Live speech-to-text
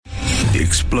the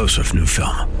explosive new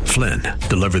film, Flynn,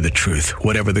 deliver the truth,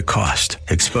 whatever the cost,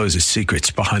 exposes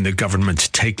secrets behind the government's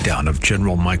takedown of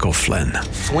General Michael Flynn.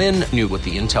 Flynn knew what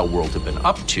the intel world had been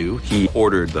up to. He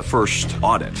ordered the first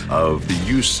audit of the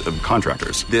use of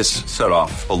contractors. This set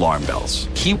off alarm bells.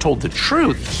 He told the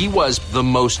truth. He was the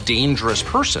most dangerous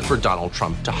person for Donald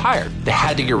Trump to hire. They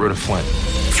had to get rid of Flynn.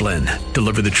 Flynn,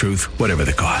 deliver the truth, whatever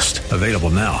the cost. Available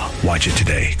now. Watch it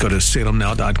today. Go to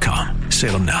salemnow.com.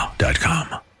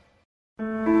 salemnow.com.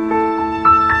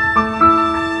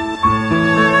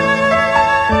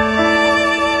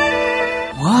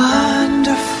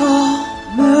 Wonderful,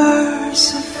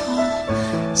 merciful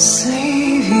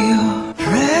Savior,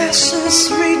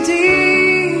 precious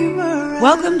Redeemer.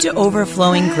 Welcome to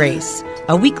Overflowing Grace,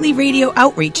 a weekly radio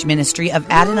outreach ministry of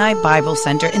Adonai Bible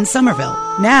Center in Somerville.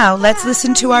 Now, let's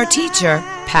listen to our teacher,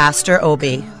 Pastor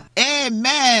Obi.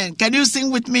 Amen. Can you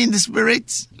sing with me in the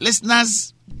spirit?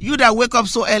 Listeners, you that wake up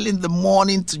so early in the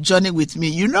morning to journey with me,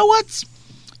 you know what?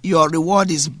 Your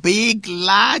reward is big,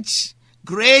 large,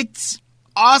 great,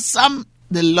 awesome.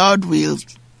 The Lord will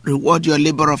reward your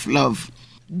labor of love.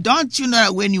 Don't you know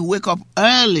that when you wake up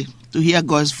early to hear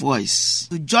God's voice,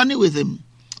 to journey with Him,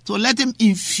 to let Him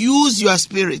infuse your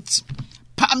spirit,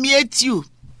 permeate you,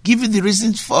 give you the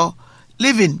reasons for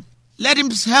living. Let Him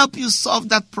help you solve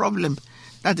that problem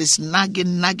that is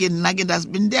nagging, that's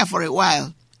been there for a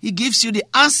while. He gives you the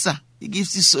answer. He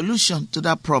gives the solution to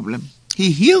that problem.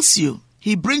 He heals you.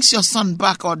 He brings your son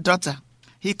back or daughter.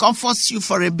 He comforts you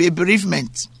for a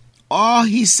bereavement. Or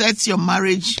He sets your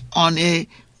marriage on a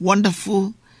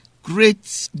wonderful,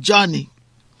 great journey.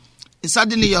 And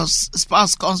suddenly your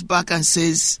spouse comes back and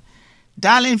says,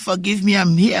 "Darling, forgive me,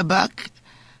 I'm here back.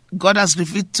 God has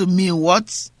revealed to me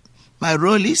what my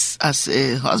role is as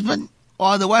a husband."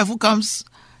 Or the wife who comes,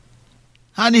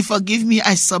 "Honey, forgive me,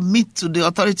 I submit to the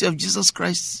authority of Jesus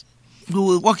Christ." We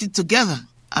will work it together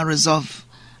and resolve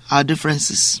our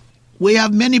differences. We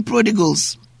have many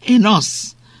prodigals in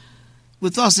us,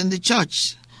 with us in the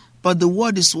church, but the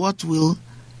word is what will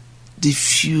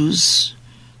diffuse,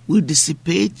 will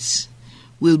dissipate,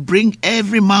 will bring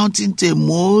every mountain to a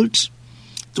mold,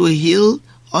 to a hill,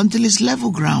 until it's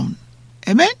level ground.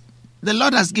 Amen? The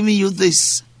Lord has given you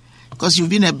this because you've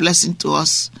been a blessing to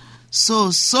us. So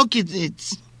soak in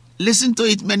it, listen to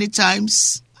it many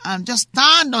times, and just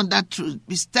stand on that truth.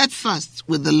 Be steadfast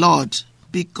with the Lord,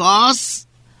 because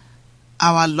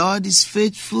our Lord is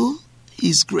faithful,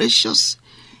 He's gracious,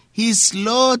 He's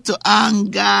slow to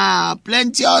anger,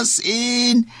 plenteous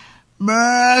in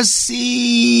mercy.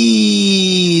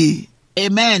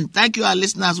 Amen. Thank you, our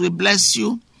listeners. We bless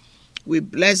you. We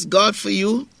bless God for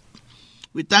you.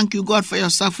 We thank you, God, for your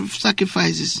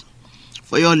sacrifices,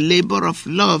 for your labor of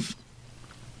love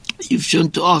you've shown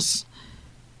to us.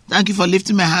 Thank you for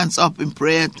lifting my hands up in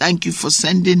prayer. Thank you for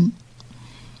sending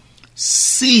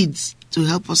seeds to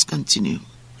help us continue.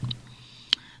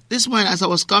 This morning, as I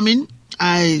was coming,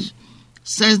 I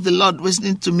sensed the Lord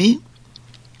listening to me.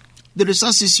 The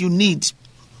resources you need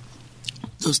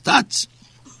to start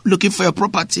looking for your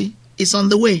property is on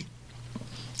the way.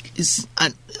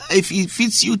 And if it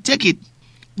fits you, take it.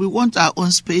 We want our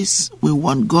own space. We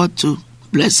want God to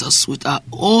bless us with our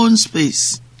own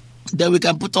space. Then we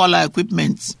can put all our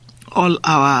equipment, all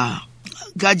our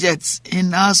gadgets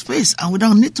in our space, and we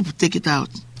don't need to take it out.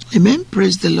 Amen.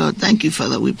 Praise the Lord. Thank you,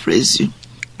 Father. We praise you.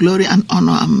 Glory and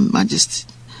honor and majesty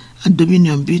and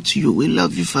dominion be to you. We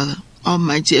love you, Father.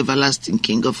 Almighty, everlasting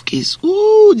King of Kings.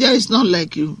 Ooh, there is none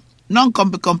like you. None can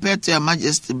be compared to your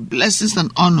majesty. Blessings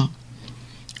and honor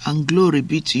and glory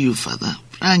be to you, Father.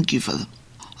 Thank you, Father.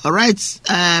 All right,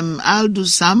 I'll do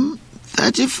Psalm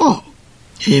 34.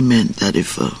 Amen,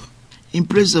 34. In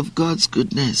praise of God's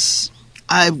goodness.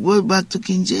 I go back to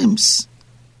King James.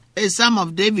 A Psalm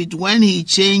of David when he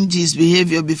changed his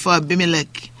behavior before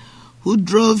Abimelech, who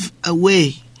drove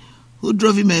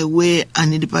him away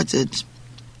and he departed.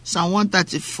 Psalm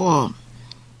 134.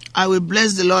 I will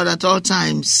bless the Lord at all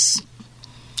times.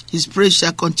 His praise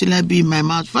shall continually be in my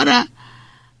mouth. Father,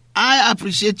 I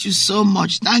appreciate you so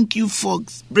much. Thank you for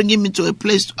bringing me to a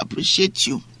place to appreciate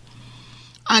you.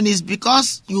 And it's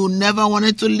because you never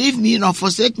wanted to leave me nor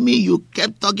forsake me. You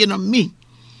kept tugging on me.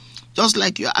 Just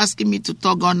like you're asking me to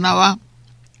tug on our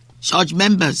church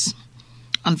members.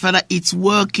 And Father, it's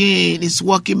working. It's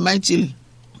working mightily.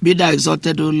 Be thou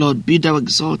exalted, O Lord. Be thou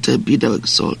exalted. Be thou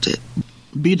exalted.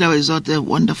 Be thou exalted,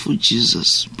 wonderful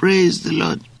Jesus. Praise the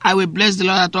Lord. I will bless the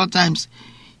Lord at all times.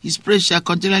 His praise shall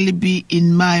continually be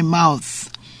in my mouth.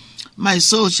 My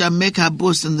soul shall make her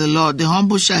boast in the Lord. The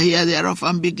humble shall hear thereof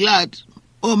and be glad.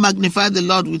 Oh, magnify the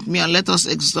Lord with me and let us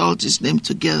exalt his name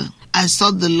together. I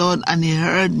sought the Lord and he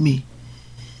heard me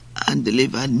and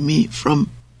delivered me from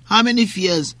how many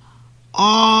fears?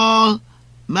 All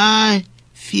my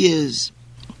fears.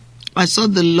 I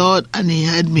sought the Lord, and he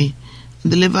heard me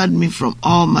and delivered me from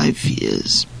all my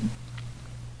fears.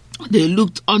 They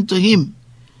looked unto him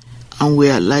and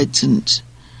were lightened,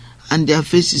 and their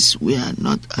faces were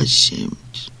not ashamed.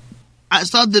 I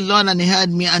sought the Lord, and he heard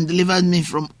me and delivered me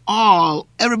from all.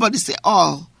 Everybody say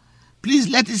all. Please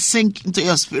let it sink into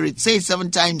your spirit. Say it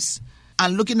 7 times.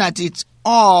 And looking at it,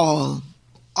 all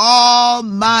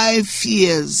my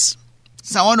fears.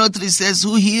 Psalm 103 says,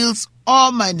 who heals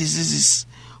all my diseases,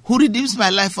 who redeems my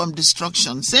life from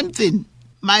destruction. Same thing.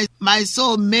 My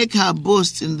soul make her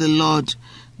boast in the Lord.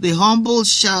 The humble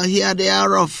shall hear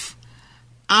thereof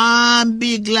and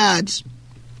be glad.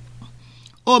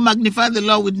 Oh, magnify the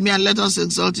Lord with me, and let us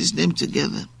exalt his name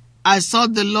together. I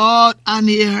sought the Lord, and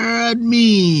he heard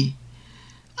me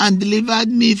and delivered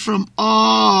me from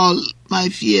all my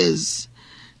fears.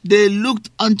 They looked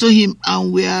unto him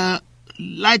and were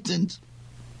lightened.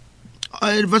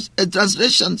 A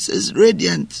translation says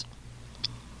radiant.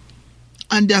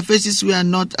 And their faces were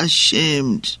not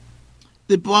ashamed.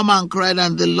 The poor man cried,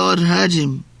 and the Lord heard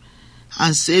him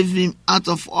and saved him out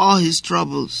of all his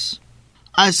troubles.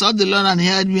 I sought the Lord, and he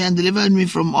heard me and delivered me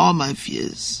from all my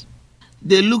fears.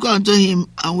 They looked unto him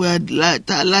and were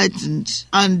lightened,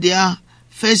 and their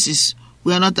faces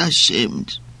were not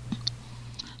ashamed.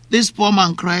 This poor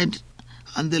man cried,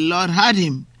 and the Lord heard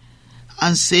him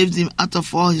and saved him out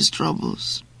of all his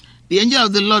troubles. The angel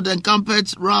of the Lord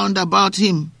encamped round about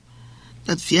him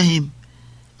that fear him,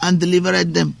 and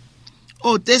delivered them.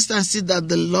 Oh, taste and see that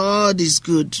the Lord is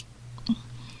good.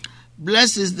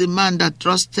 Blessed is the man that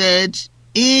trusted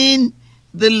in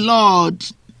the Lord.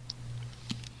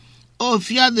 Oh,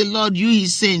 fear the Lord, you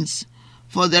his saints,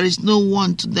 for there is no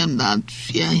one to them that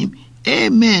fear him.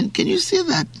 Amen. Can you see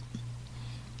that?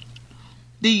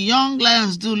 The young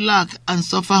lions do lack and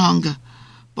suffer hunger,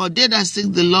 but they that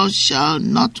seek the Lord shall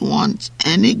not want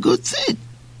any good thing.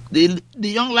 The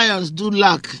young lions do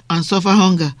lack and suffer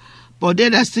hunger, but they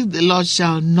that seek the Lord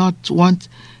shall not want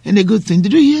any good thing.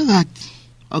 Did you hear that?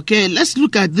 Okay, let's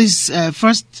look at these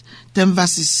first 10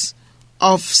 verses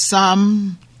of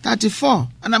Psalm 34.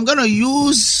 And I'm going to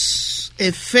use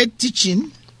a faith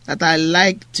teaching that I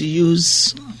like to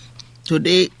use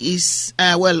today is,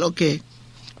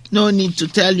 no need to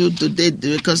tell you today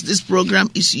because this program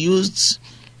is used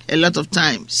a lot of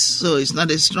times. So it's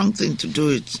not a strong thing to do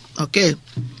it. Okay,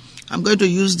 I'm going to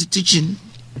use the teaching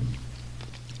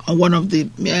on one of the,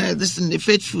 the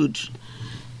faith food.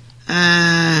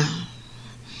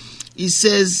 It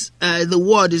says the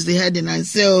word is the heading, and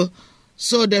so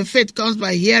then faith comes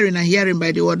by hearing, and hearing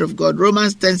by the word of God.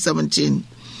 Romans 10:17.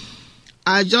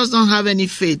 I just don't have any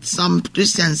faith. Some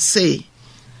Christians say,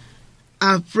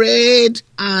 I've prayed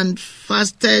and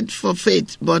fasted for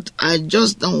faith, but I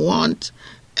just don't want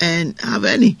and have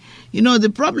any. You know, the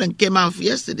problem came out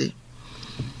yesterday.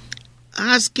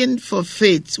 Asking for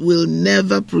faith will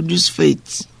never produce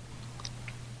faith.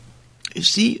 You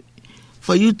see,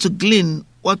 for you to glean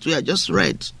what we have just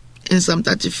read in Psalm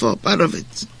 34, part of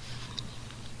it.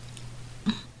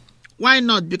 Why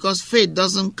not? Because faith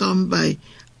doesn't come by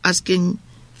asking.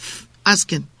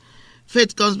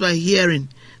 Faith comes by hearing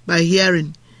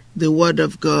the word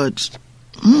of God.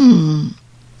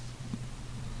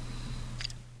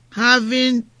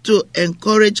 Having to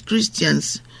encourage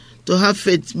Christians to have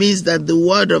faith means that the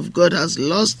word of God has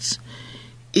lost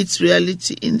its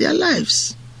reality in their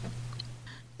lives.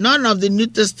 None of the New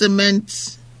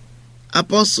Testament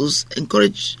apostles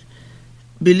encourage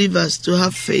believers to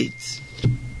have faith.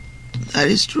 That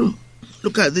is true.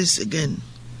 Look at this again.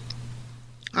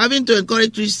 Having to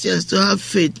encourage Christians to have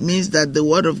faith means that the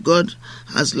word of God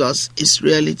has lost its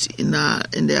reality in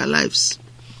their lives.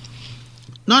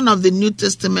 None of the New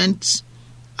Testament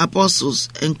apostles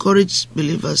encourage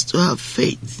believers to have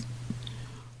faith.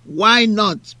 Why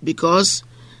not? Because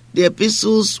the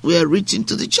epistles were written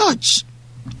to the church.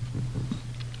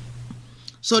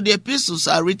 So the epistles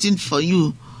are written for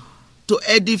you, to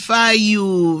edify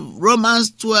you.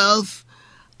 Romans 12,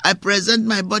 I present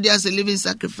my body as a living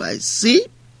sacrifice. See?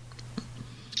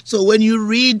 So when you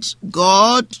read,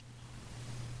 God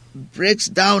breaks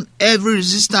down every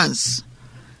resistance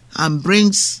and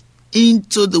brings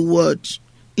into the word,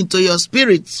 into your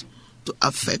spirit, to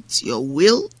affect your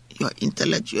will, your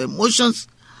intellect, your emotions,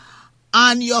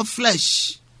 and your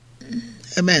flesh.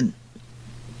 Amen.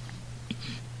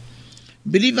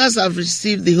 Believers have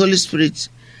received the Holy Spirit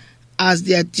as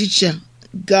their teacher,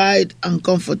 guide, and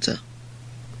comforter.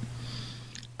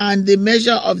 And the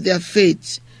measure of their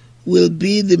faith will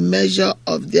be the measure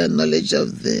of their knowledge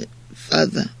of the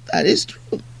Father. That is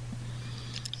true.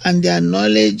 and their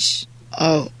knowledge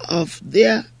of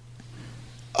their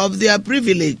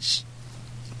privilege.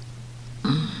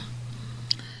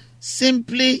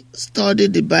 Simply study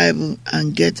the Bible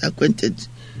and get acquainted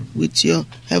with your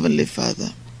Heavenly Father.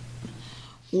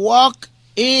 Walk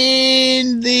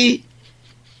in the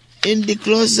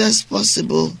closest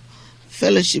possible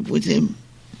fellowship with Him.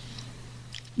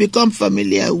 Become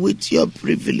familiar with your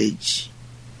privilege.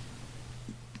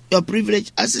 Your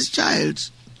privilege as His child.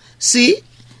 See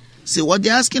what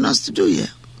they're asking us to do here.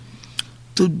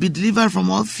 To be delivered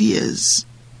from all fears.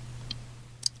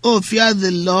 Oh, fear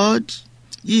the Lord,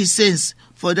 ye saints,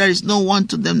 for there is no one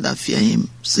to them that fear Him.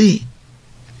 See.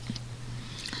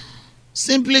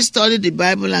 Simply study the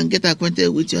Bible and get acquainted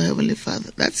with your Heavenly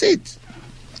Father. That's it.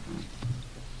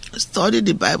 Study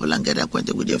the Bible and get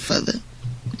acquainted with your Father.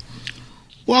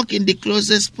 Walk in the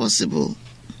closest possible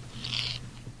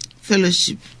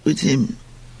fellowship with Him.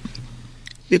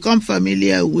 Become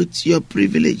familiar with your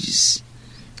privileges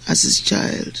as His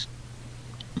child.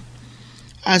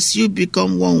 As you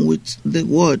become one with the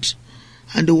Word,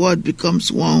 and the Word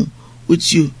becomes one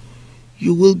with you,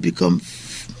 you will become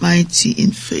mighty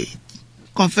in faith.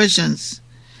 Confessions.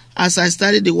 As I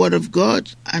study the Word of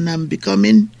God and I'm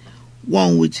becoming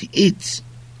one with it.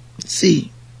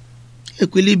 See,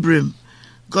 equilibrium.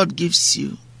 God gives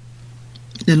you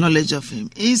the knowledge of Him.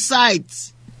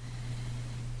 Insight.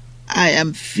 I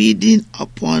am feeding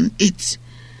upon it.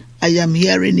 I am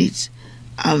hearing it.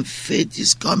 And faith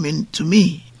is coming to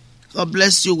me. God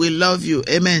bless you. We love you.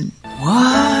 Amen.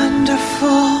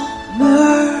 Wonderful,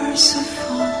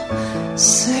 merciful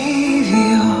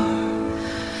Savior,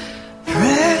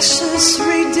 precious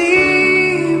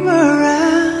Redeemer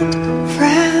and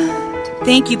friend.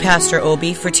 Thank you, Pastor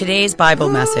Obi, for today's Bible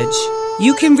message.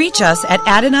 You can reach us at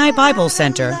Adonai Bible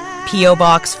Center, P.O.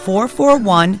 Box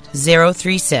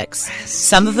 441036,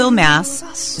 Somerville, Mass.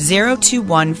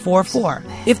 02144.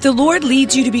 If the Lord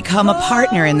leads you to become a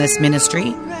partner in this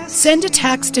ministry, send a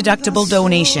tax-deductible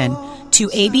donation to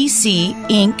ABC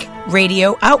Inc.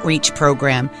 Radio Outreach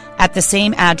Program at the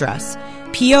same address,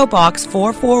 P.O. Box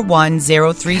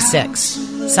 441036,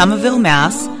 Somerville,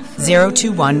 Mass.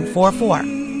 02144.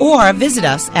 Or visit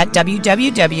us at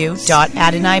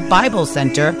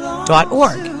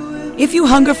www.AdonaiBibleCenter.org. If you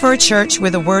hunger for a church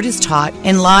where the Word is taught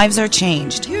and lives are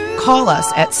changed, call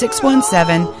us at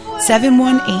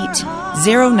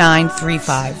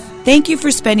 617-718-0935. Thank you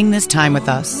for spending this time with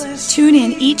us. Tune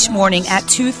in each morning at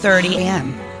 2:30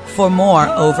 a.m. for more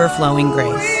Overflowing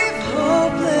Grace.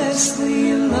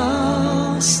 Hopelessly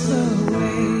lost the way.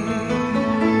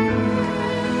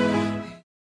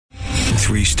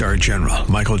 3-star General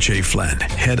Michael J. Flynn,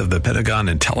 head of the Pentagon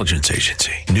Intelligence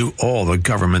Agency, knew all the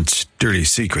government's dirty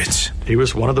secrets. He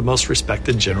was one of the most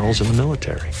respected generals in the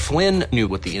military. Flynn knew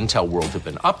what the intel world had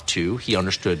been up to. He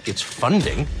understood its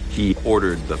funding. He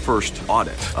ordered the first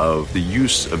audit of the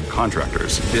use of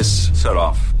contractors. This set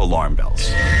off alarm bells.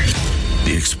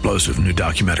 The explosive new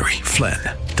documentary, Flynn,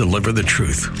 Deliver the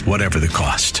Truth, Whatever the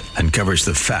Cost, uncovers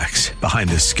the facts behind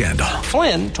this scandal.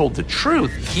 Flynn told the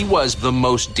truth. He was the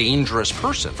most dangerous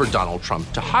person for Donald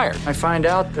Trump to hire. I find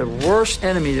out the worst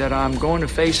enemy that I'm going to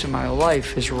face in my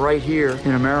life is right here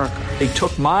in America. They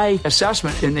took my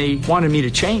assessment and they wanted me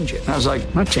to change it. And I was like,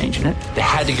 I'm not changing it. They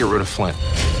had to get rid of Flynn.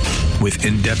 With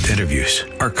in-depth interviews,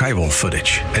 archival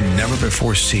footage, and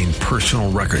never-before-seen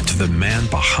personal records of the man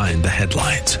behind the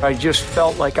headlines. I just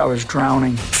felt like I was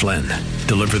drowning. Flynn,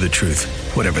 Deliver the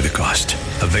Truth, Whatever the Cost.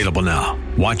 Available now.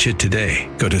 Watch it today.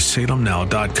 Go to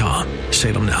salemnow.com.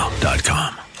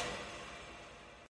 salemnow.com.